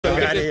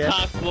at this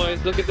top,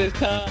 boys. Look at this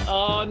top.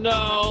 Oh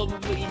no,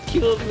 he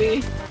killed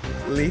me.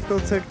 Lethal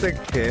took the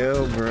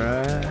kill,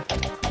 bruh.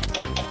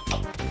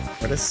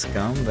 What a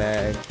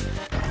scumbag.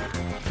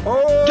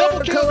 Oh,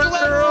 double kill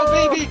collateral,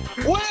 baby!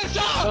 What is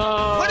up?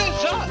 Oh, what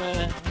is up?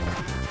 Man.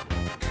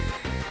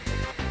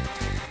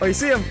 Oh, you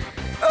see him?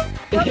 Oh,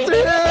 up to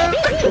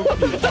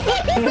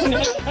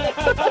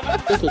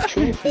That's a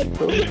trophy,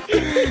 bro.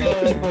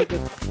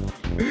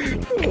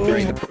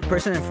 him! The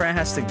person in front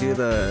has to do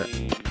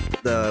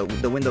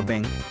the window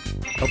bang.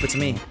 Hope it's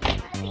me.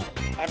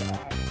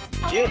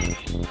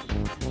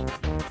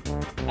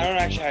 I don't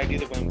actually how to do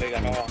the win big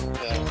at all. So.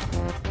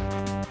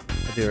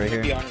 I'll do it right To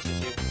be here. honest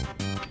with you.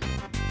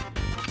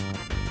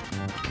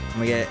 I'm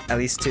gonna get at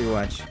least 2,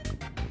 watch. Search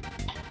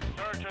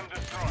and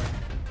destroy.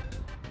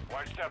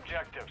 Watch the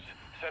objectives.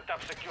 Set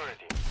up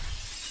security.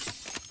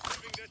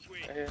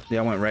 Right here. They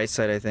all went right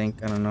side, I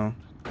think. I don't know.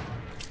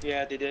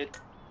 Yeah, they did.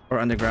 Or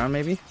underground,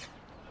 maybe?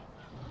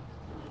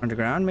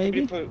 Underground,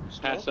 maybe?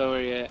 Pass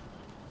over yet.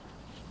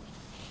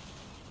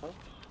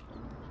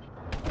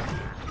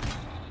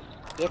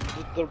 Yep,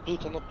 the blue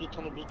tunnel, blue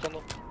tunnel, blue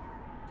tunnel.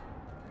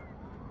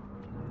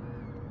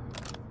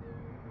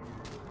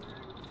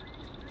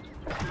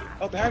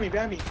 Oh, behind me,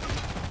 behind me.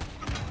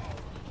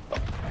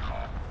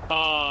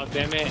 Oh,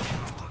 damn it.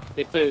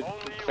 They put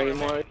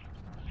Claymore.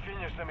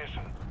 Finish the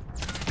mission.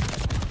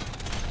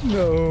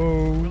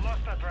 No. We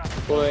lost that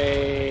round.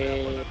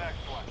 Boy. The next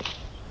one.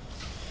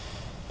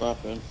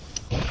 Dropping.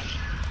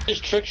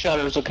 Just trick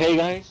shotters, okay,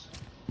 guys?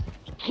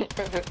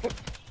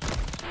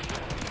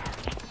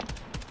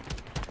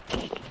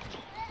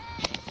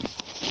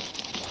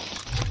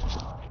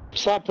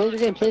 Stop, play the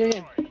game, play the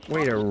game.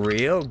 Wait, a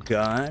real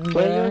gun?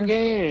 Play your bruh?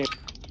 game.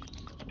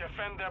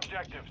 Defend the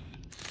objectives.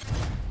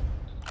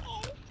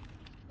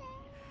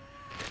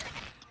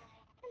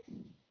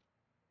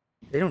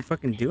 They don't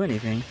fucking do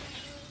anything.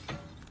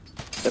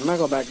 They might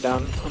go back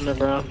down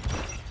underground.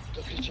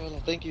 Okay,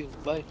 Charlie, thank you.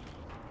 Bye.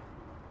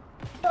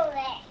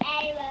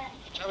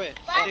 Charlie,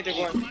 I think they're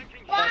going.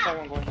 That's how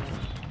I'm going.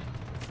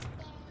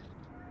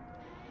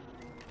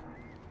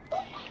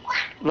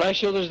 Right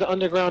shoulder's the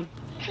underground.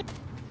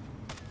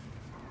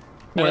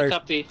 Where?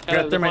 Top D.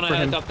 Got The thermite one for I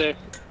had him. up there.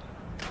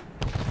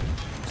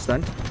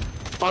 Stunned?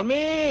 On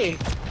me!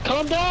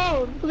 Calm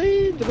down,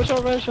 please. What's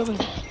our right shoulder?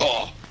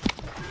 Oh.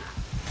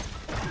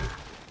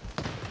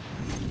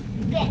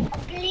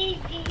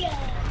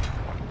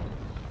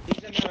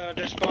 He's in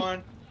their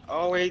spawn.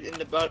 All the way in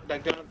the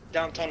like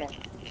down tunnel.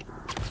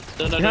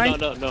 No, no, no,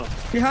 Behind? no, no, no.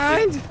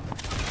 Behind!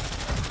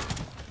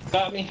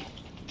 Got me.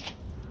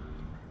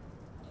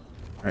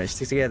 Alright,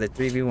 stick together.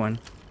 3v1.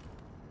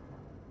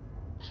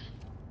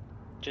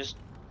 Just,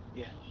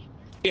 yeah.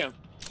 Yeah.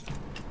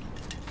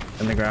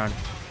 On the ground.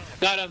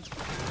 Got him.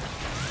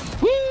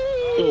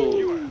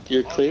 Woo!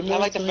 Your claymore. I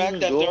like the fact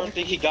that they don't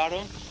think he got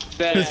him.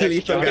 Look at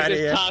Lethal got it,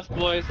 this yeah. top,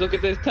 boys. Look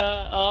at this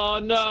top. Oh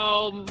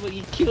no,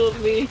 he killed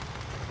me.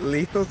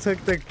 Lethal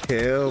took the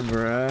kill,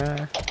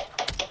 bruh.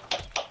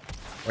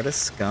 What a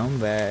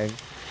scumbag.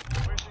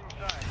 Switching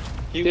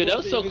sides. Dude, that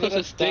was so close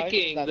to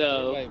sticking,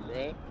 though.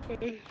 Search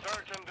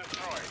and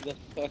destroy. The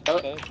fuck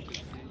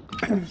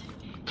up.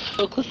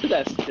 So close to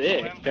that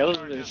stick. Cleanse That was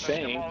the targets and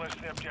insane. demolish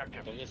the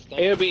objective.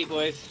 Air beat,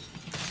 boys.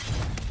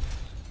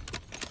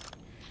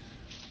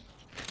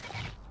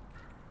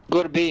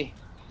 Go to B.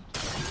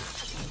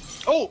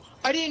 Oh,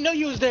 I didn't know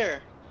he was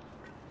there.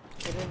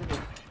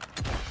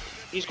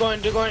 He's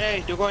going. They're going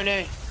A. They're going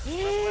A.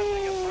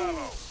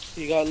 Bravo.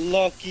 He got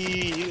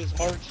lucky. He was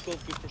hard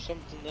scoping for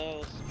something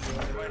else.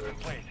 Device in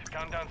place.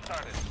 Countdown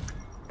started.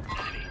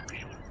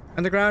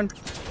 Underground.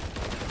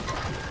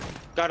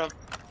 Got him.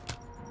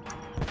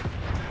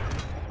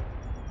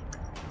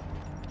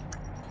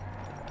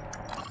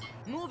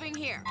 Moving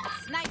here.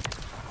 Sniper.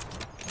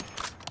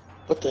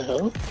 What the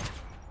hell?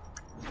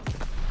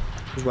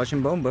 He's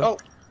watching Bomba. Oh,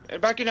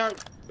 back in our.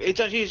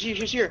 He's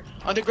here.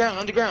 Underground.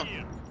 Underground.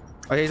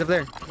 Oh, he's up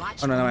there.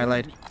 Watch Oh, no, I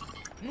lied.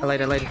 I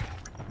lied, I lied.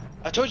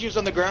 I told you he was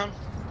on the ground.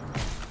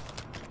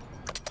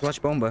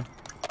 Watch Bomba.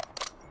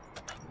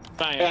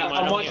 Fine, Yeah,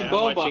 I'm watching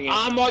Bomba.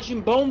 I'm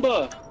watching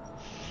Bomba.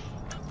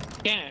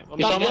 Can't. I'm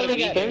You saw not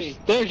him?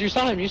 There's, you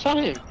saw him. You saw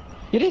him.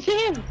 You didn't see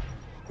him.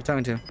 You're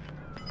talking to?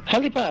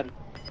 Helipad.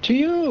 To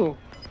you.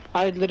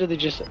 I literally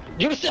just.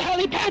 You're the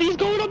helipad. He's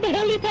going up the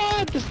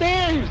helipad. The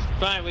stairs.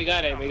 Fine, we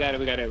got it. We got it.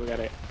 We got it. We got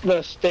it.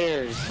 The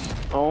stairs.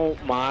 Oh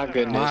my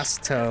goodness.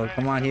 Mosto.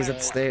 Come on, he's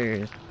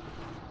upstairs.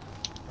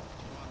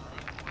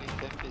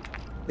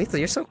 Lethal,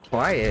 you're so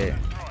quiet.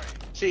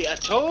 See, I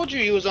told you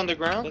he was on the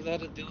ground. Doesn't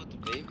have to deal with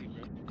the baby,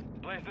 bro.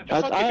 Place the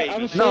Fuck you, baby. I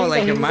was No, saying like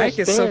that your he was mic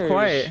is so upstairs.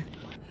 quiet.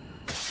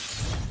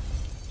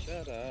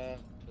 Shut up,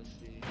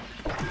 pussy.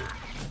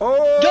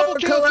 Oh, Double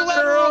kill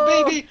collateral,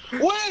 baby.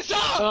 What is up?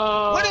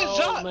 Oh, What is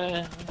up?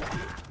 man.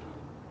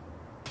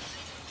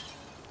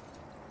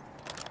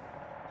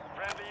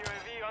 friendly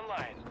UAV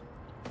online.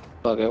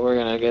 Fuck it, we're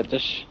gonna get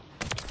this.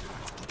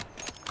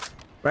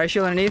 Right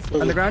shield underneath,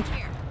 underground.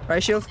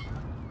 Right shield.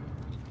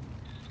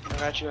 I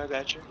got you. I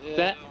got you. Yeah,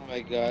 That- oh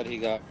my god, he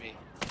got me.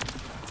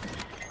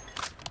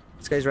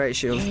 guy's right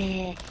shield.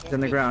 He's on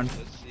the ground.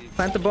 Let's see.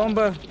 Plant the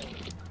bomba.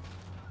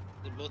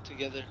 They're both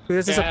together. Who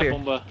is this up here?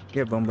 Bomba.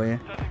 Yeah, bomba, yeah.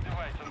 Setting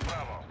device on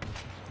Bravo.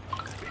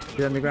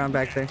 He's on the ground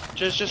back there.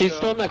 Just He's go.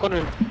 still in that corner.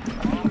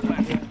 All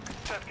planted.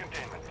 Set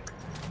containment.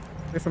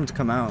 Wait for him to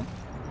come out.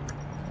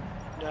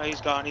 No, he's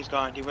gone. He's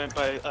gone. He went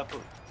by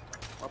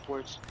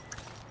upwards.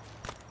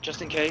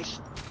 Just in case.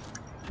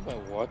 Am I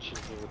watching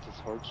here with this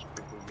hard screen?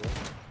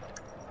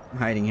 I'm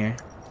hiding here.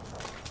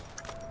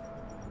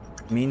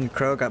 Me and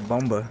Crow got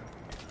bomba.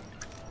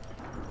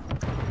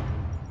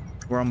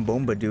 We're on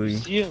bomba duty.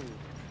 See him.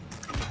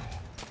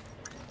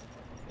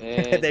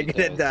 They're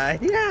gonna die.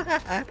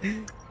 Yeah.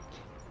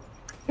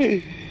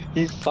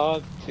 He's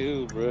soft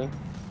too, bro.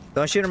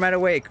 Don't shoot him right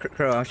away,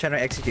 Crow. I'm trying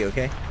to execute,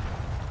 okay?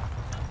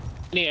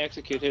 I need to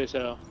execute here,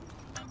 so.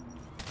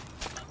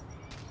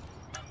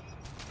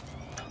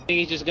 I think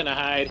he's just gonna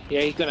hide.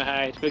 Yeah, he's gonna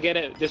hide. Forget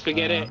it. Just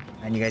forget it.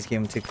 And you guys gave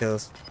him 2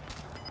 kills.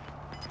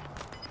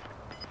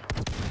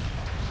 Confirmed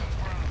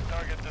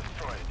target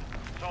destroyed.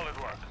 Solid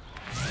work.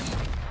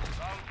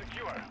 Round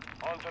secure.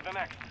 On to the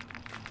next.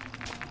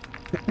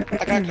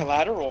 I got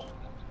collateral.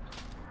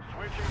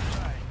 Switching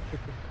side.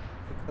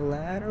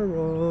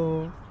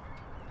 Collateral.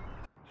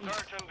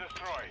 Search and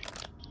destroy.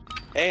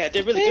 Hey, I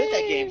did really good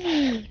that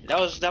game.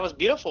 That was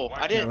beautiful.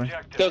 I didn't.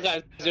 Objective. Still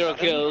got 0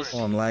 kills.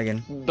 Oh, I'm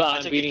lagging.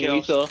 Bond took beating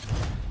kills. lethal.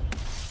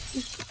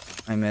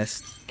 I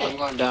missed. I'm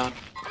going down.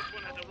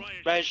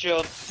 Right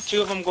shield.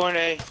 2 of them going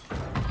A.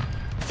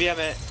 B, I'm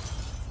it.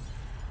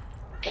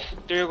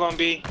 3 are going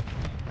B.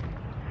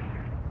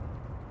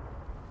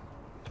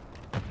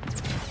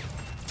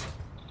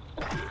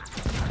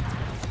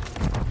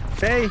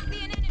 Hey!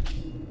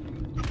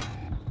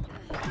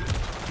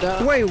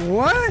 Down. Wait,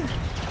 what?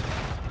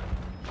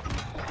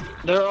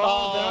 They're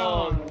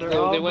all down. They're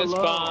all They went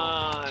below.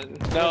 spawn.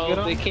 Get No,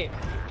 'em? they came.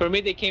 For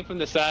me, they came from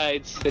the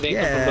sides. They didn't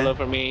come Yeah. from below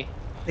for me.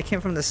 They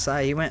came from the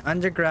side. He went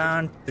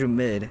underground through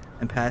mid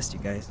and past you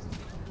guys.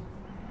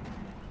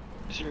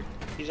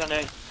 He's on A.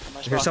 My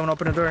Here's spot. someone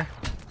open the door.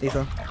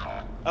 Lethal.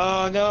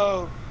 Oh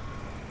no.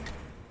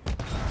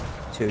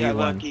 2v1.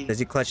 lucky. Does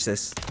he clutch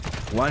this?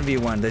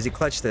 1v1. Does he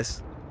clutch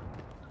this?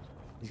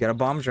 He's got a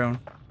bomb drone.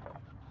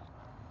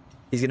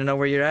 He's gonna know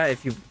where you're at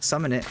if you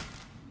summon it.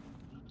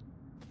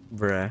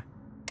 Bruh.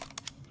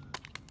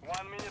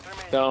 1 minute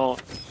remaining. No.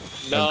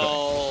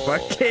 No.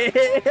 Fuck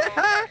it.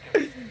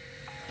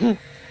 You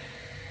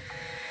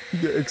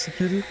got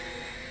executed.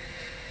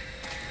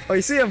 Oh,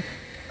 you see him?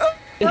 Oh,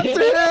 that's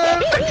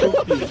him!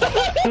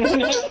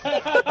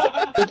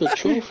 It's a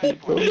trophy,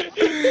 bro.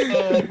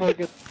 Oh my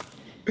god.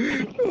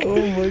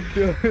 Oh my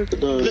god. The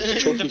The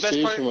trophy best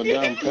saved part- from a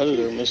damn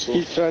predator missile.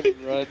 He's trying to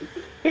run.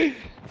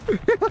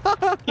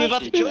 He's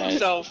about to kill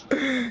himself.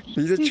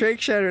 He's a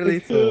trick shatter,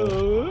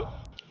 Lethal.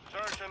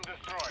 Search and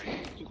destroy.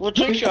 We're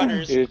trick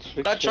shotters. It's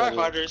Not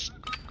tryharders.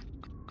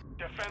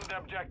 Defend the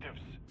objectives.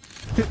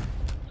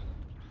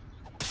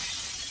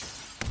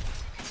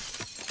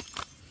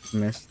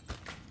 Missed.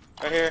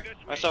 Right here.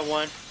 I saw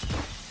one.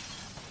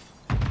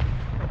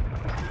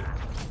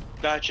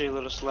 Gotcha, you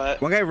little slut.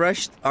 One guy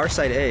rushed our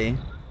side A.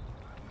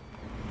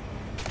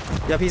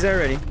 Yep, he's there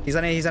already. He's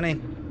on A, he's on A.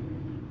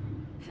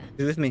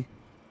 He's with me.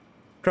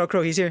 Crow,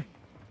 he's here.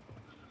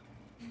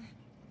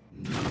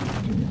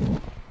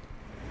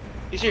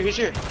 He's here, he's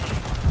here.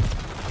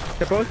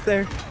 They're both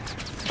there.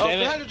 Oh, Damn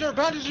it. behind the door,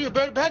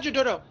 behind your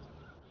Dodo.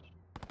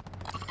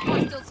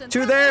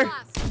 2 there.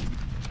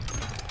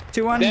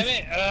 2-1. Damn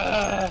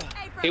it!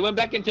 He went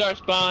back into our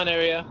spawn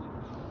area.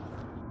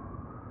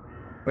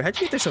 Wait, how'd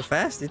you get there so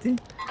fast, did you?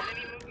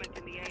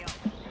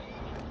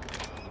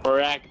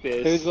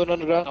 Practice. Who's going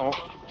underground? Oh.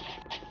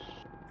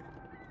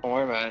 Don't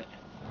worry about it.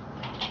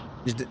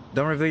 Just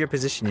don't reveal your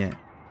position yet.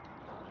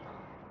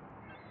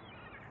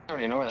 I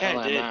already know where the Yeah, hell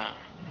I'm dude. at.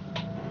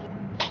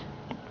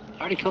 I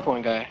already killed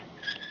one guy.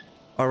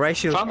 All right,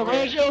 shield. Found the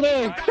right shield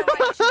there!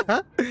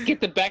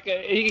 Get the back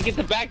of. You can get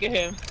the back of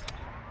him.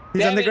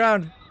 He's Damn on the it.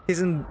 ground.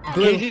 He's in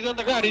blue. He's on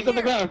the ground, he's on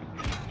the ground!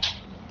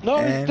 No,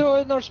 And- he's still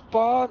in our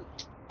spawn!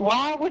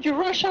 Why would you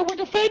rush out? We're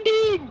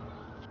defending!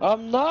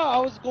 I'm not, I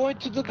was going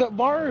to the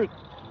mark!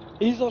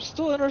 He's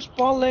still in our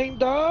spawn laying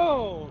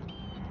down!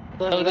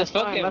 No, that's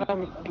fuck him.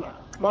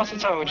 Most of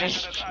the time, we Target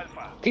just... at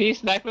Alpha. Can you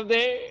snipe him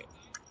there?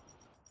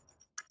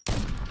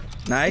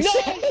 Nice.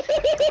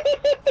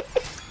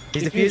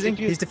 He's defusing.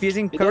 He's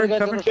defusing. Cover,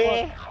 cover.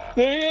 There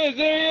he is.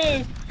 There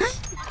he is.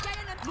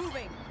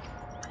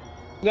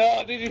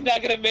 No, dude, he's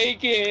not gonna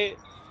make it.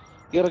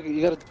 You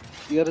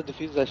gotta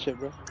defuse that shit,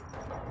 bro.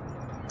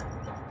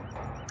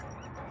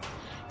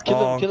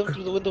 Oh. Kill him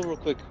through the window real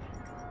quick.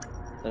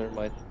 Never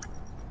mind.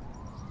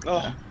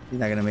 Oh, He's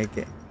not gonna make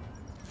it.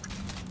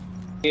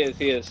 He is.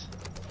 He is.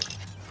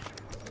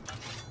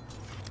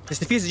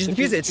 Just defuse it. Just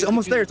defuse it. It's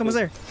almost there. It's almost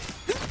there.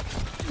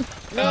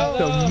 No.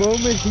 The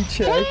moment he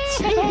checked.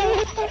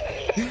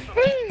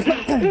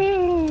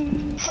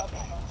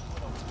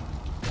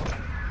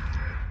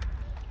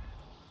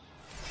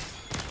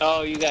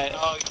 Oh, you got.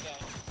 Oh, you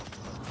got.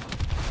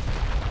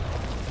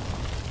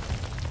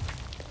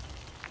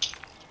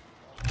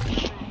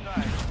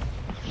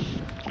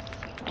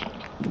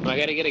 I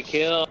gotta get a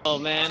kill,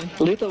 man.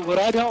 Lethal, what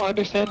I don't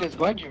understand is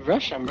why'd you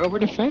rush him, bro? We're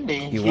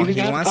defending. He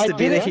wants to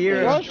be the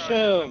hero. Rush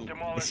him.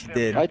 Yes, he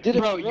did. I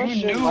didn't Bro, rush you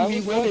him. knew I he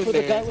was going went for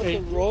the in guy there.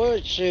 with the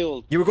roid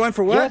shield. You were going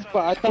for what? Yes,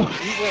 but I thought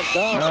he went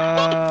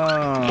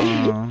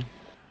down. Oh.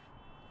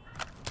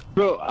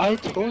 Bro, I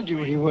told you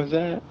where he was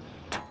at.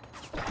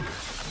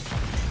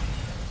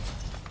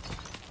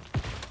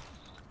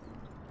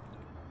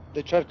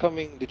 They tried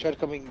coming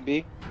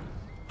B.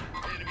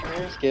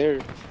 I'm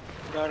scared.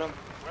 Got him.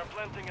 We're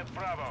planting at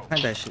Bravo. Had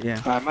that shit,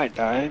 yeah. I might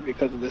die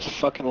because of this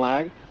fucking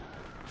lag.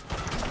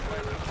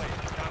 Clear the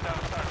stage. Countdown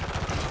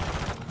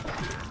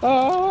started.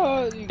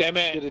 Oh, you Damn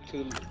it. did it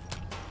too.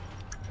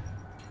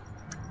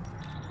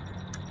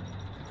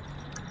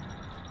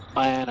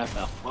 My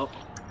NFL. Well,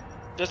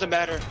 Doesn't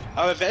matter.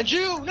 I'll avenge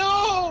you.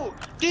 No,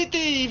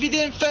 Titi, if he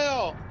didn't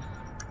fail.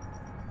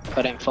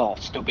 that ain't fall,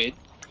 stupid.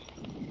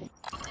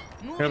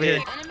 Over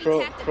here.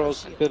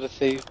 Pros could have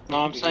saved. No,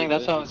 I'm saying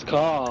that's how it's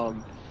called.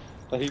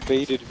 But he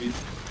baited me.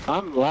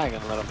 I'm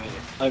lagging a little bit.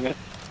 Okay.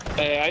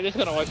 Hey, I just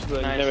gotta watch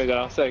the. Nice. There we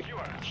go. Sick. Secure.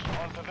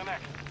 On to the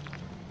next.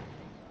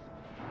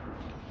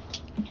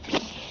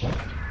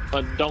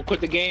 But don't quit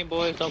the game,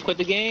 boys. Don't quit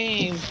the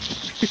game.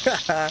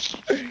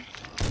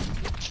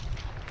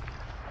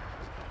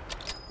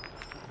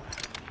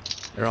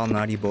 They're all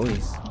naughty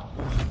boys.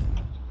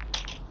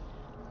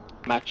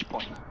 Match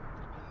point.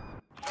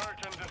 Search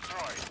and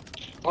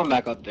destroy. I'm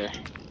back up there.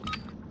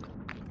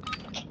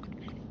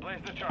 Place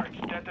the charge.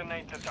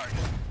 Detonate the target.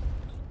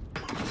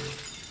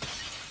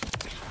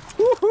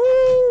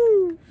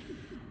 Woohoo!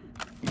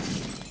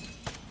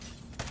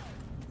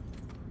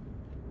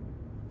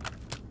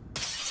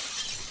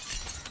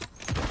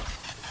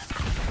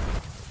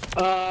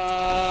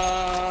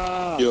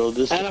 Yo,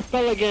 this. And I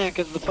fell again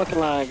because of the fucking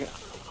lag.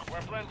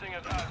 We're planting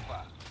at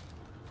Alpha.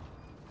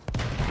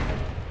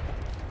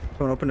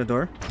 Someone open the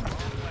door.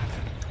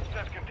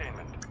 Set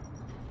containment.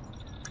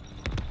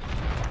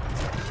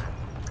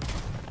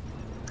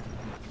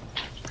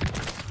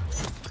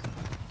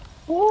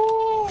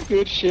 Oh,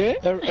 good shit.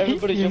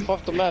 Everybody jump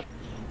off the map.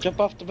 Jump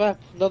off the map.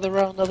 Another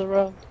round, another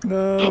round.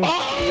 No.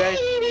 Oh, you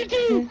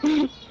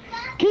guys.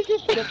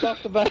 Jump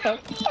off the map.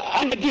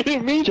 I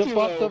didn't mean to. Jump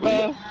off the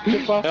map.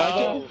 Jump off the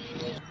map.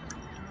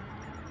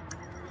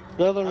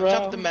 Another I'll round.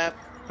 jump the map.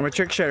 I'm gonna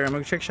trick shot him. I'm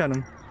gonna trick shot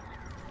him.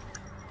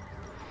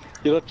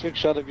 You don't trick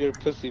shot of your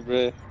pussy,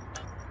 bruh.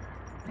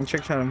 I'm gonna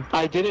trick shot him.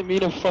 I didn't mean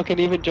to fucking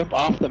even jump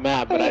off the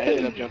map, but I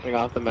ended up jumping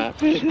off the map.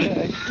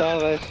 I saw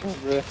that shit,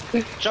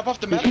 bruh. Jump off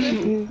the map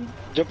then?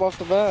 Jump off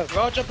the map.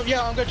 Bro,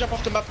 yeah, I'm gonna jump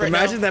off the map right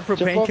Imagine now. that Jump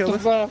propane off killed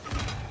the us. map.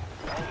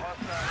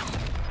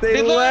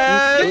 They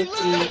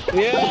left!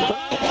 Yeah.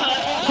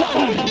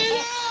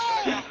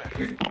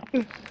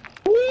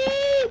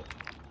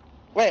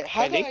 Wait,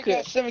 how Wait, did they I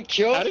get 7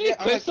 kills? How did you Yeah,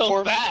 I'm quit like so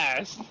 4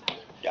 fast?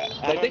 Yeah,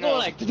 I Like they don't go know.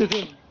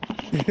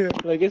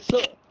 like, like it's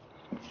so.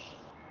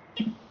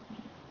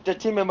 The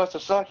teammate must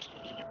have sucked.